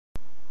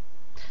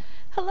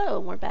Hello,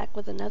 and we're back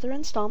with another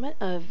installment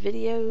of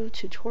video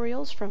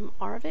tutorials from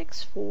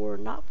Arvixe for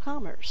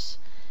nopCommerce.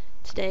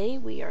 Today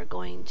we are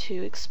going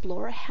to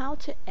explore how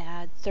to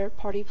add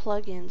third-party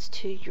plugins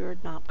to your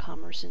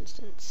nopCommerce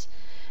instance.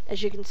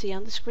 As you can see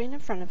on the screen in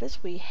front of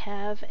us, we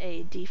have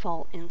a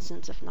default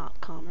instance of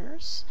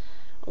nopCommerce.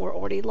 We're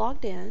already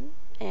logged in,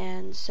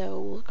 and so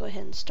we'll go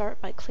ahead and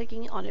start by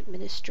clicking on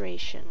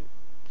Administration.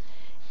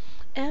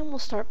 And we'll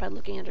start by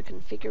looking under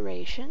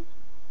Configuration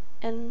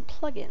and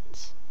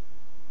Plugins.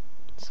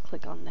 Let's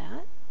click on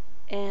that,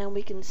 and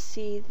we can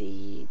see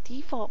the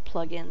default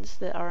plugins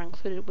that are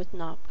included with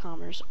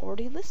nopCommerce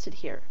already listed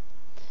here.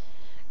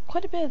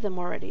 Quite a bit of them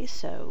already,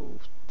 so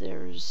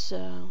there's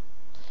a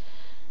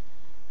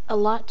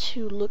lot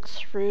to look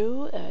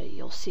through.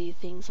 You'll see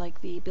things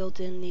like the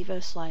built-in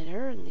Nevo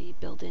slider and the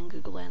built-in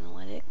Google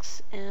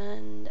Analytics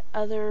and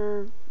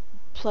other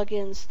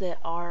plugins that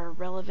are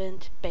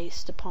relevant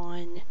based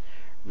upon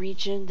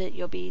region that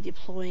you'll be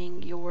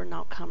deploying your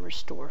nopCommerce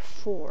store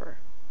for.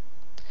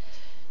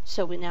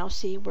 So we now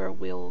see where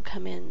we'll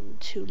come in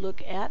to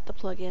look at the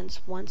plugins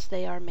once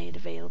they are made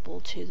available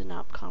to the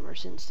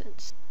nopCommerce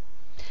instance.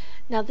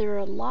 Now there are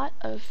a lot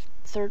of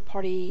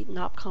third-party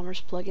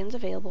nopCommerce plugins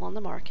available on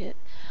the market.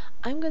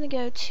 I'm going to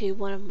go to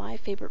one of my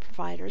favorite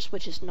providers,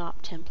 which is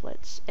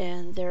nopTemplates,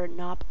 and their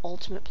Nop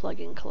Ultimate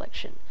Plugin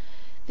Collection.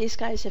 These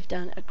guys have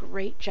done a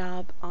great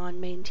job on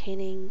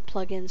maintaining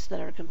plugins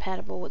that are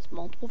compatible with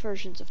multiple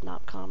versions of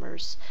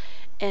nopCommerce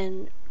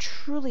and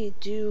truly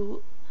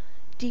do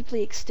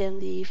deeply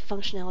extend the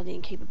functionality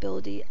and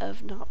capability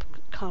of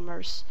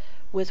nopCommerce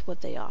with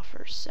what they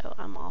offer. So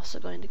I'm also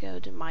going to go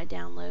to my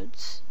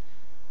downloads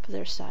for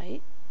their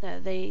site.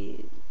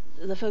 The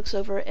folks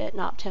over at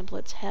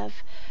nopTemplates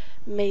have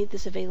made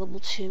this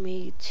available to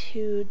me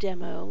to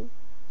demo.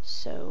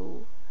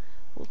 So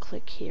we'll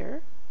click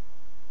here,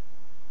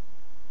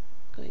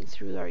 going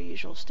through our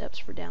usual steps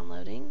for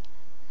downloading.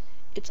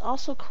 It's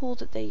also cool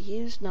that they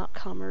use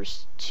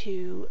nopCommerce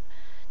to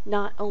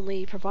not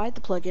only provide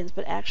the plugins,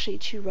 but actually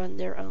to run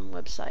their own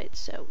website.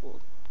 So we'll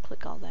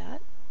click all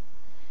that,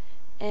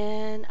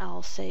 and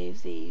I'll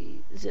save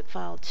the zip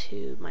file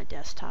to my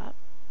desktop.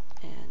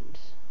 And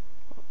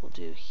what we'll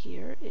do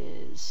here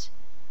is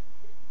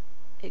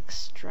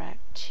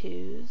extract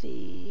to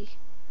the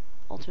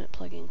Ultimate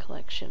Plugin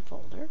Collection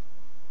folder.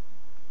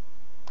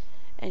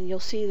 And you'll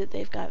see that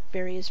they've got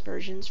various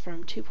versions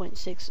from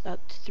 2.6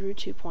 up through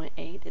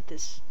 2.8 at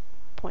this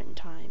point in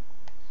time.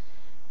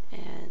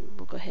 And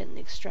we'll go ahead and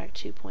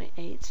extract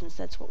 2.8 since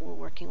that's what we're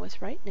working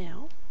with right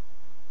now.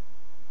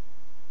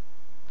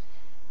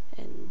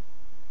 And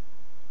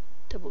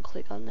double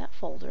click on that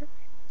folder.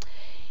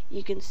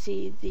 You can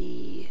see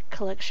the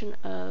collection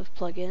of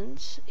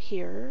plugins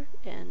here,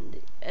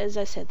 and as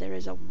I said, there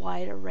is a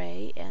wide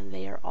array, and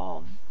they are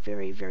all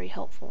very, very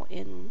helpful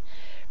in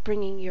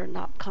bringing your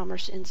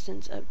nopCommerce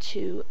instance up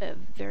to a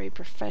very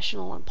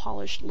professional and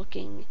polished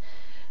looking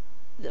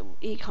the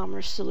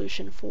e-commerce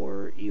solution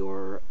for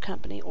your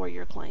company or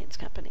your client's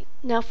company.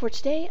 Now for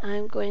today,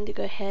 I'm going to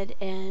go ahead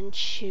and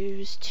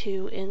choose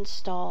to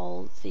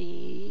install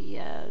the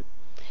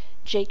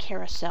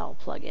jCarousel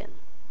plugin.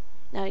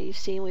 Now you've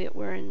seen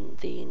we're in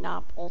the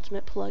Nop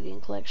Ultimate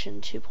Plugin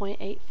Collection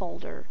 2.8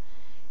 folder,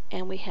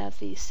 and we have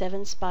the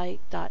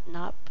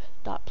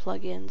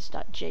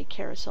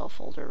 7spike.nop.plugins.jcarousel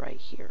folder right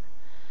here.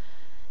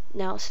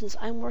 Now since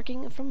I'm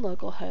working from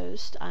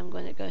localhost, I'm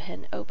going to go ahead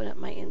and open up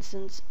my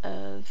instance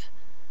of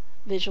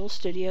Visual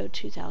Studio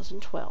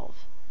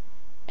 2012,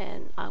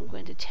 and I'm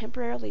going to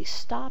temporarily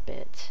stop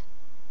it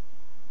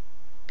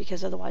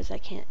because otherwise I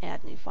can't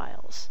add new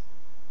files.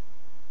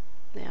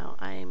 Now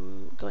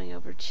I'm going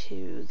over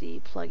to the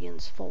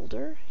plugins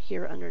folder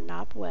here under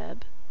Nop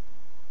Web,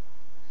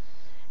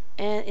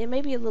 and it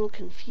may be a little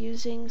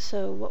confusing,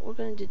 so what we're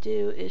going to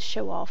do is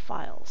show all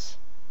files.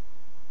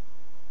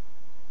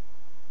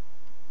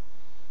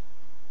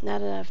 Now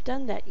that I've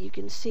done that, you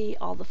can see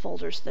all the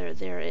folders that are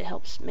there. It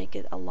helps make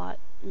it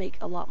make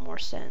a lot more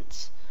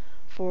sense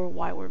for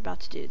why we're about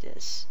to do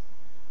this.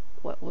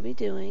 What we'll be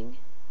doing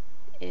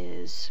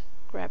is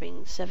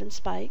grabbing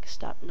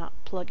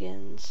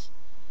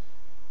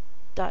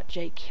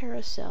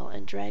 7spikes.nopplugins.jcarousel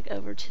and drag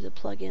over to the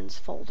plugins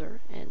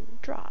folder and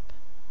drop.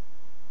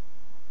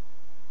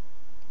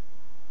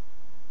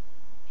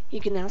 You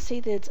can now see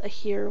that it's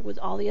here with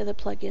all the other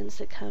plugins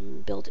that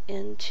come built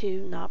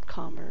into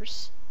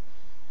nopCommerce.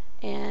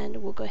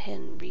 And we'll go ahead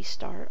and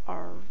restart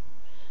our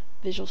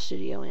Visual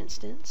Studio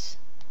instance.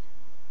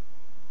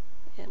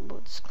 And we'll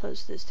just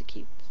close this to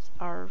keep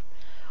our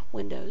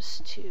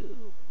windows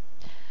to.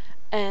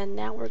 And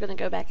now we're going to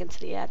go back into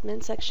the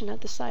admin section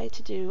of the site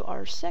to do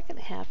our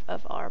second half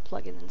of our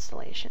plugin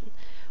installation.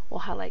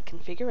 We'll highlight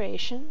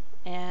Configuration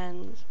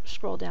and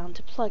scroll down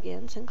to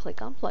Plugins and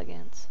click on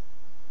Plugins.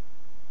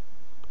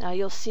 Now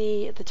you'll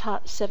see at the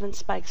top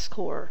 7spikes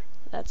Core.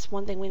 That's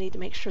one thing we need to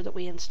make sure that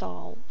we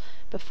install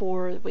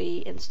before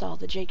we install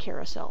the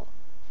jCarousel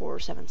for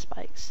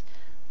 7spikes.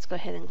 Let's go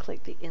ahead and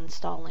click the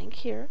install link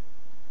here.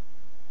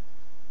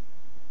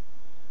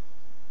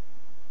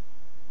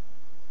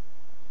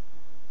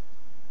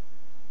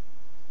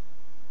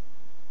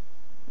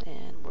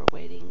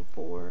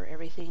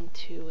 something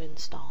to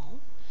install.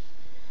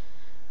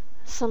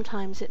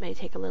 Sometimes it may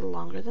take a little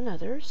longer than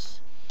others.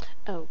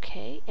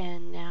 Okay,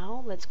 and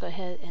now let's go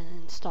ahead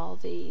and install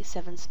the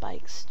 7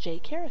 Spikes J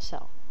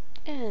Carousel.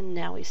 And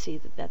now we see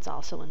that that's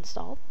also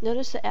installed.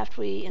 Notice that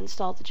after we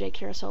install the J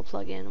Carousel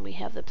plugin, we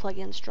have the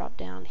plugins drop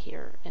down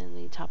here in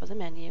the top of the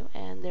menu,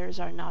 and there's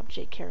our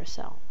nopJ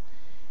Carousel.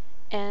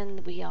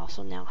 And we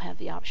also now have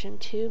the option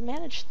to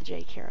manage the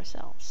J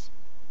Carousels.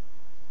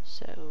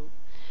 So,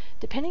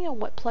 depending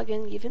on what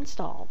plugin you've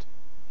installed,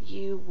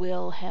 you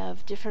will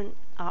have different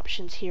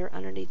options here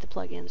underneath the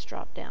plugins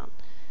drop down.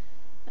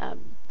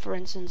 For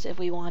instance, if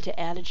we want to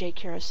add a J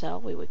Carousel,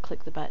 we would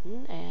click the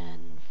button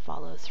and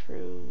follow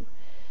through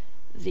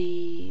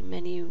the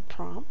menu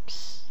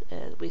prompts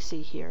we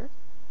see here.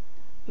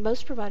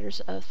 Most providers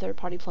of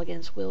third-party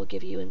plugins will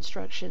give you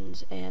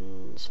instructions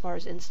and as far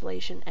as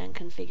installation and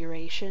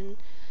configuration,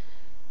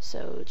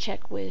 so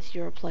check with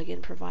your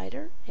plugin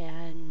provider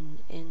and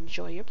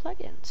enjoy your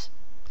plugins.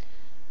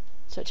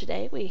 So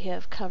today we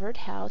have covered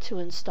how to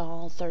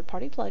install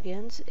third-party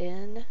plugins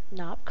in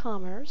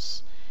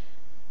nopCommerce,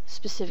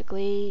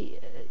 specifically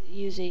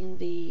using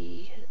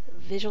the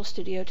Visual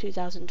Studio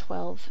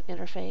 2012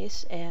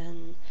 interface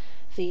and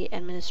the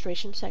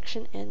administration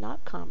section in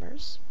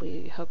nopCommerce.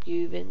 We hope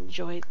you've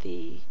enjoyed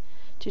the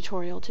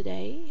tutorial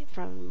today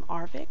from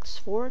Arvixe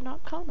for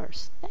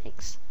nopCommerce.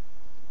 Thanks.